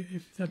 Dad, if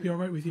that'd be all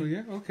right with you. oh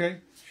yeah, okay,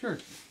 sure.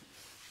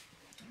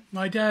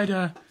 My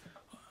dad,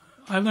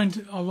 I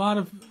learned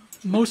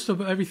most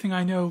of everything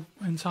I know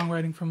in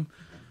songwriting from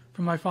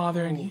my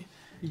father, and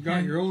You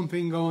got your own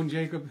thing going,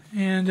 Jacob.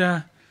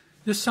 And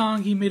this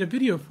song he made a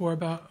video for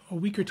about a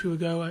week or two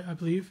ago, I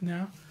believe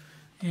now,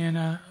 and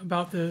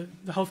about the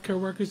healthcare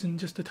workers and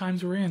just the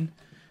times we're in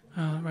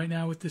right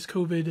now with this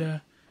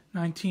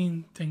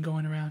COVID-19 thing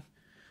going around.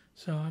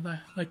 So I'd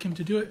like him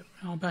to do it.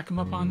 I'll back him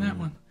up on that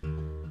one.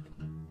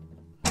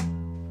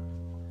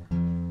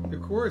 The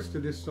chorus to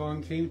this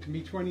song came to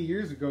me 20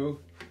 years ago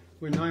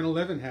when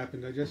 9/11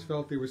 happened. I just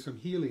felt there was some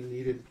healing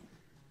needed.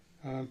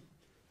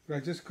 But I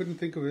just couldn't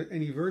think of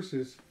any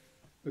verses.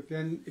 But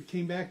then it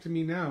came back to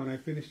me now, and I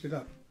finished it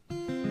up.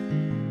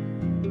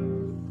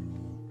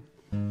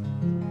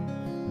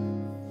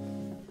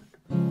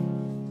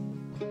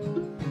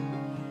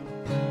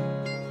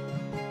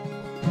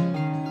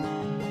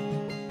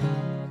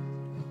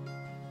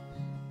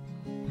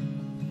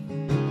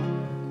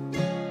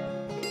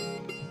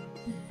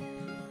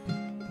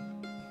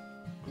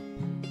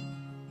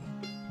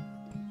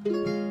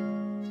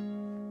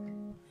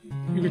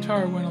 Your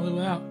guitar went a little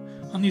out.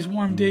 On these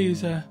warm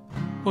days,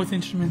 both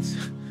instruments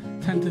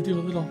tend to do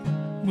a little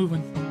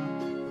moving.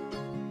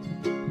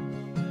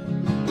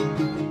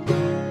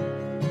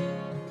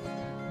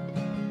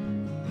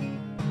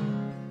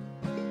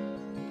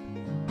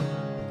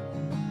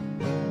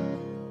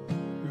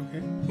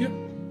 Okay? Yep.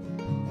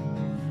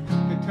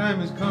 The time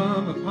has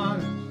come upon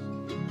us.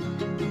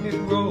 It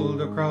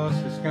rolled across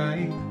the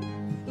sky.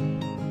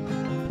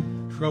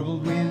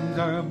 Troubled winds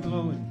are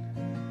blowing,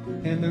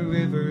 and the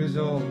river is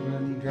all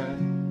run dry.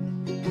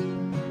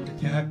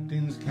 The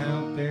captains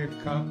count their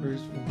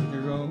coppers for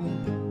their own,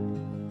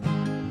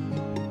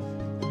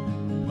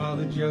 while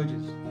the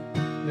judges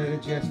let a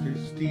jester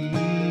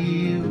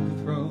steal the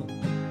throne.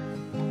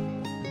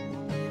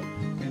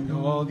 And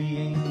all the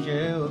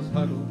angels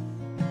huddle,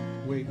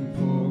 waiting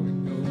for a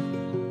note.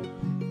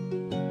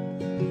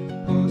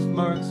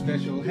 Postmarked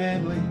special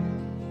handling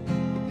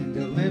and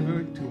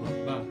delivered to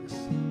a box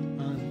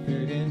on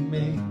 3rd and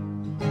May.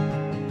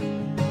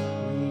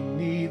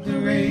 We need the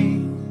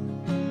rain.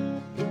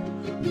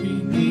 We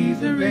need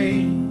the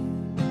rain.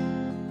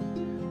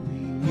 We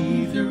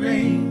need the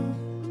rain.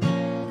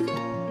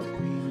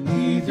 We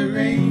need the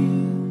rain.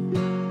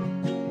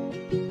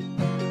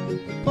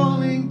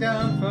 Falling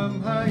down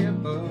from high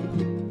above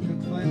to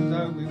cleanse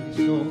our weary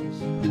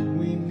souls.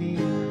 We need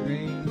the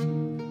rain.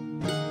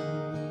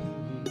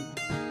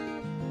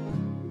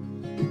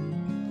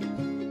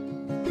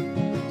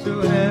 So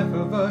half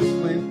of us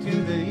went to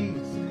the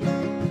east,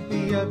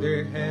 the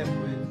other half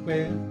went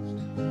west,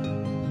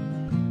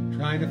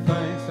 trying to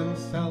find some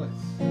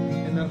solace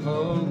in the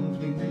homes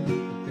we knew the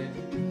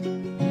best.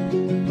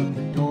 But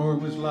the door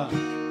was locked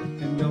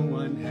and no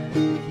one had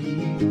the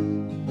key.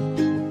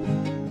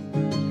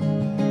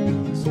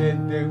 Instead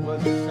there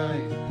was a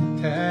sign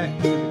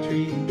tacked to the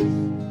trees.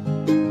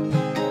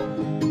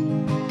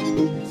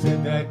 It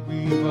said that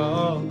we've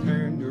all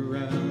turned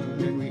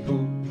around and we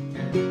hope we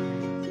can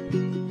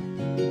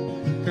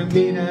to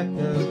meet at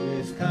the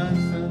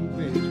Wisconsin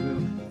Bridge.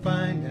 We'll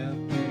find out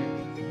there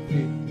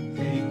if we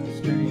take the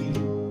stream.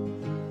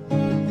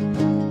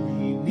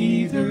 We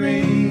need the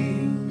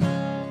rain.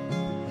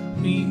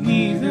 We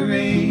need the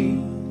rain.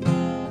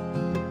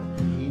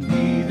 We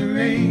need the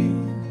rain.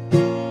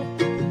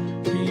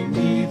 We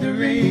need the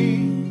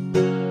rain.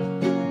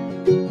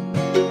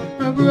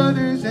 My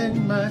brothers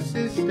and my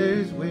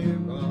sisters, we're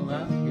all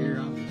out here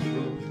on this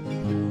road.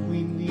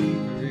 We need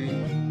the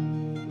rain.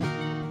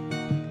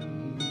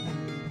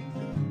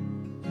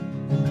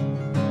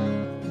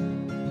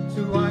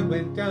 So I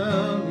went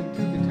down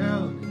into the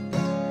town,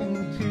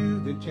 into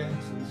the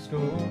Jackson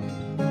store.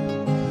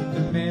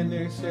 The man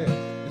there said,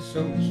 the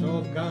soap's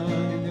all gone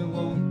and there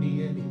won't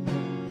be any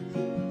more.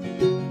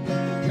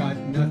 Got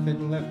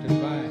nothing left to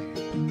buy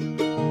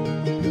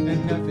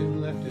and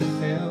nothing left to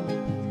sell.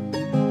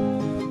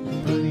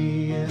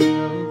 Money is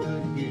no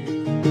good here,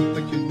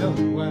 but you know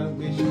I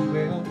wish you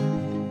well.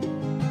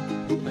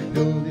 I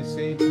know this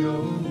ain't no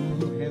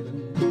heaven,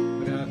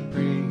 but I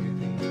pray it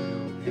ain't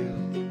no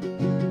hell.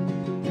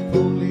 If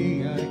only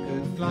I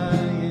could fly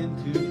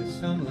into the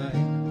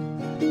sunlight,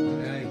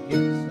 but I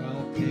guess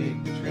I'll take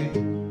the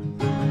train.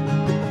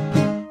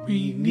 We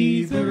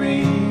need the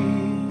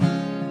rain.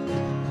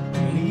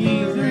 We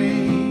need the rain.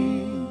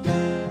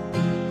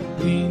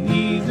 We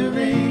need the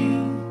rain.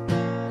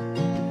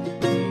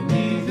 We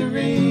need the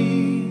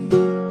rain.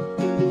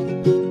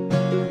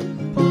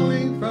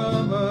 Falling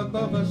from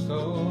above us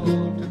all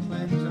to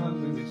cleanse our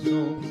weary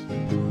souls.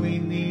 We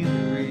need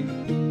the rain.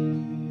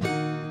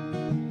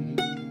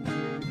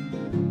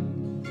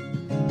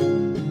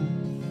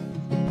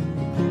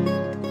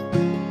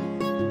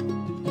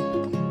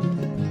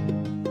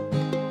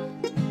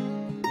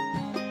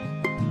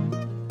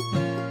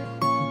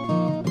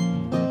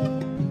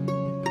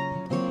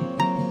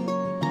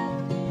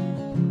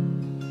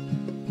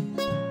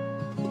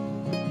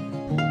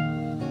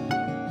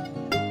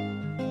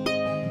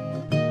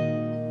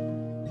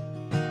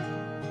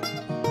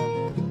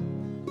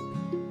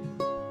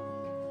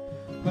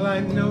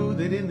 I know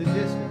that in the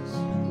distance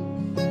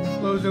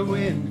blows a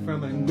wind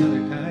from another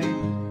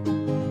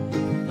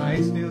time.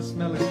 I still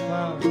smell its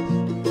flowers,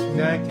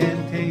 and I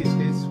can taste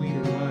its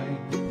sweeter wine.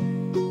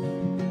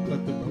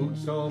 But the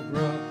boats all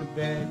brought the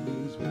bad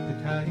news with the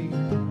tide.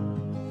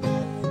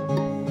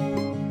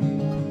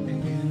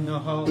 And in the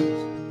halls,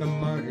 the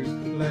martyrs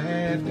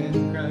laughed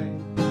and cried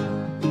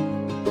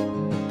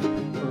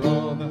for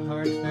all the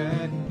hearts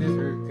that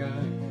never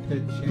got the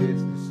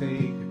chance to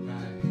say goodbye.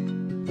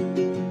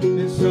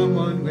 Then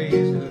someone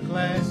raised a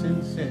glass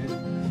and said,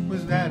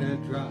 was that a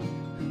drop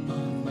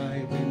on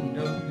my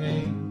window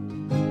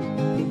pane?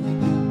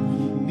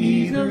 We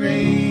need the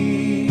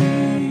rain.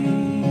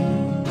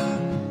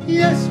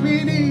 Yes,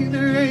 we need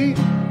the rain.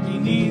 We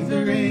need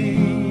the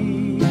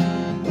rain.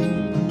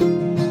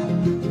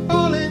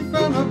 Falling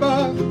from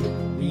above.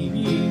 We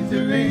need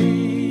the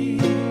rain.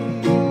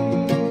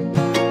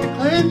 To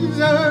cleanse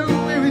our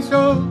weary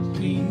souls.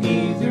 We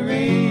need the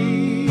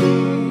rain.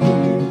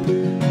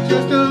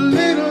 Just a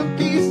little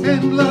peace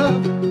and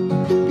love.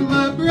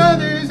 My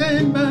brothers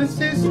and my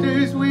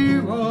sisters,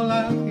 we're all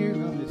out here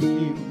on this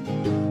field.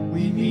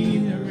 We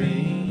need the rain.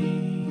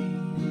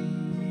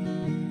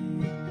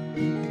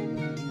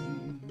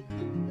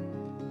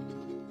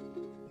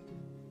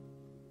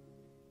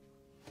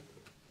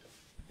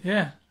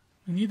 Yeah,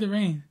 we need the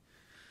rain.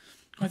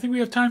 I think we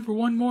have time for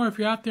one more. If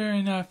you're out there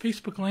in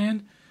Facebook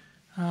land,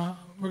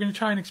 we're going to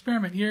try an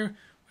experiment here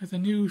with a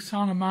new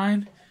song of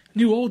mine,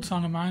 new old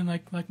song of mine,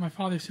 like my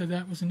father said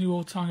that was a new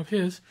old song of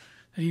his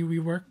that he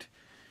reworked.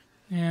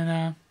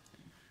 And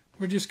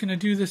we're just going to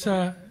do this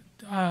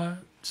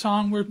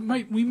song.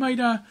 We might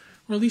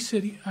release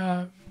it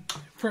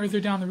further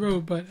down the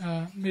road, but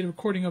made a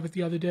recording of it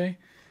the other day.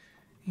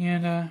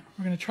 And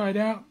we're going to try it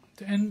out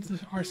to end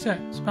our set.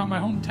 It's about my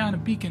hometown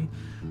of Beacon,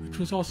 which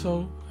was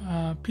also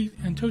Pete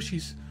and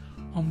Toshi's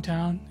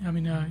hometown. I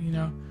mean,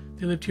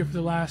 they lived here for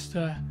the last,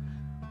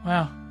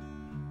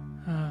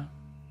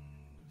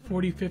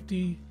 40,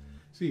 50...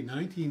 See,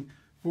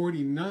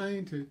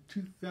 1949 to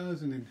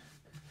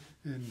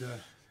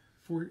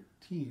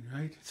 2014,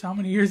 right? So how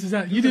many years is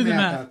that? You do the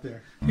math out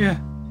there. Yeah.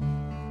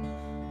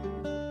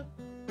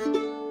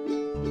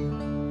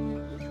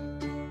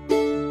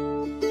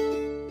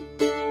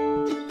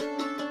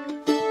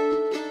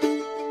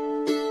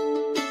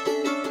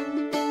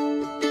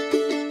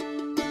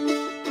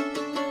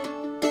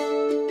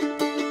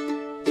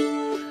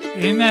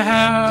 In the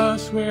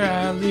house where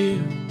I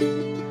lived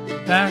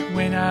back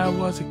when I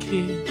was a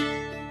kid,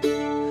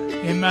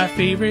 in my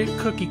favorite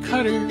cookie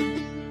cutter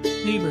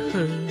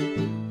neighborhood,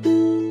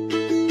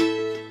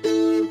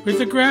 with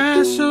the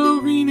grass so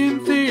green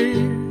and fair,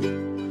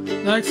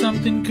 like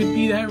something could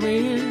be that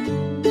rare,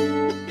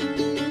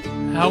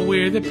 out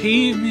where the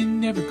pavement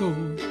never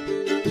goes.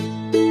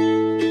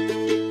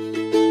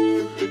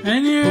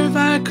 And if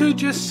I could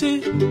just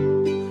sit,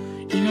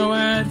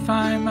 I'd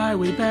find my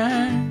way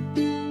back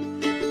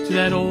to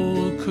that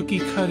old cookie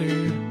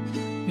cutter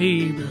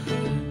neighborhood.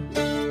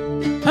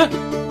 Huh.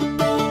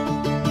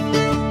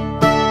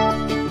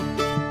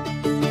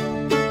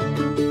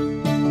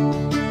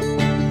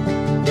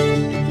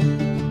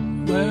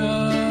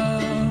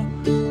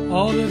 Well,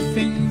 all the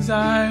things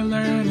I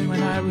learned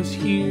when I was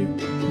here,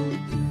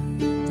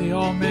 they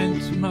all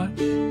meant much.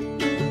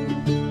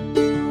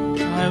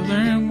 I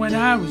learned when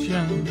I was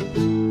young.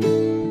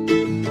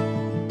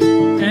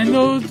 And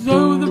though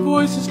the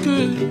voice is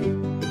good,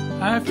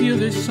 I feel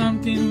there's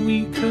something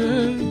we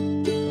could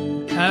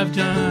have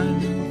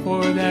done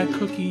for that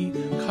cookie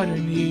cutter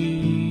neighborhood.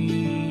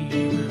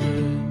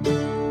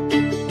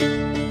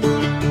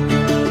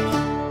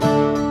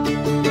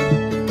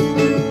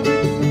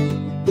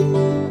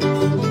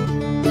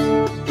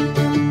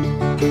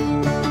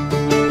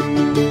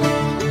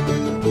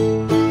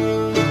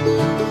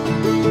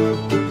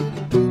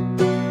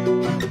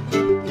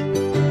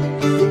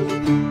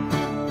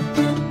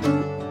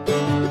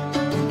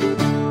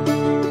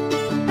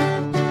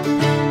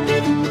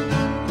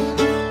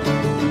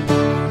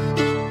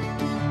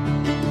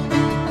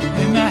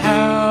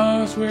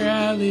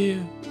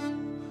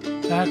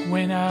 Back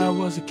when I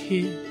was a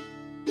kid,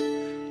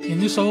 in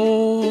this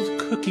old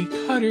cookie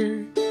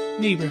cutter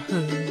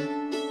neighborhood,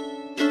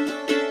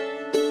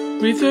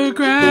 with the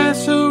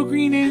grass so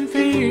green and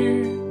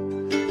fair,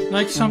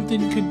 like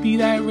something could be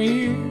that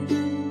rare,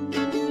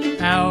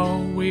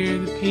 out where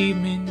the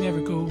pavement never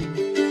goes.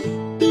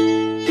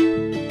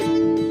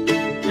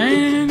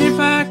 And if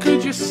I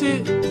could just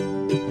sit,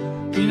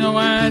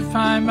 I'd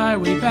find my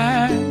way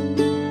back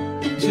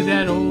to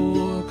that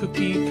old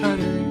cookie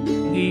cutter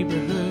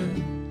neighborhood.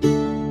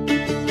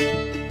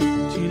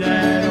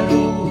 That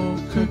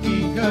old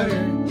cookie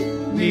cutter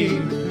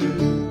neighborhood.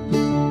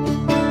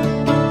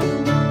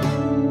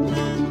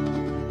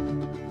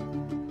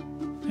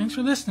 Thanks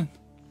for listening.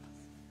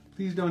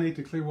 Please donate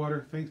to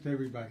Clearwater. Thanks to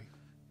everybody.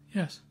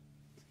 Yes.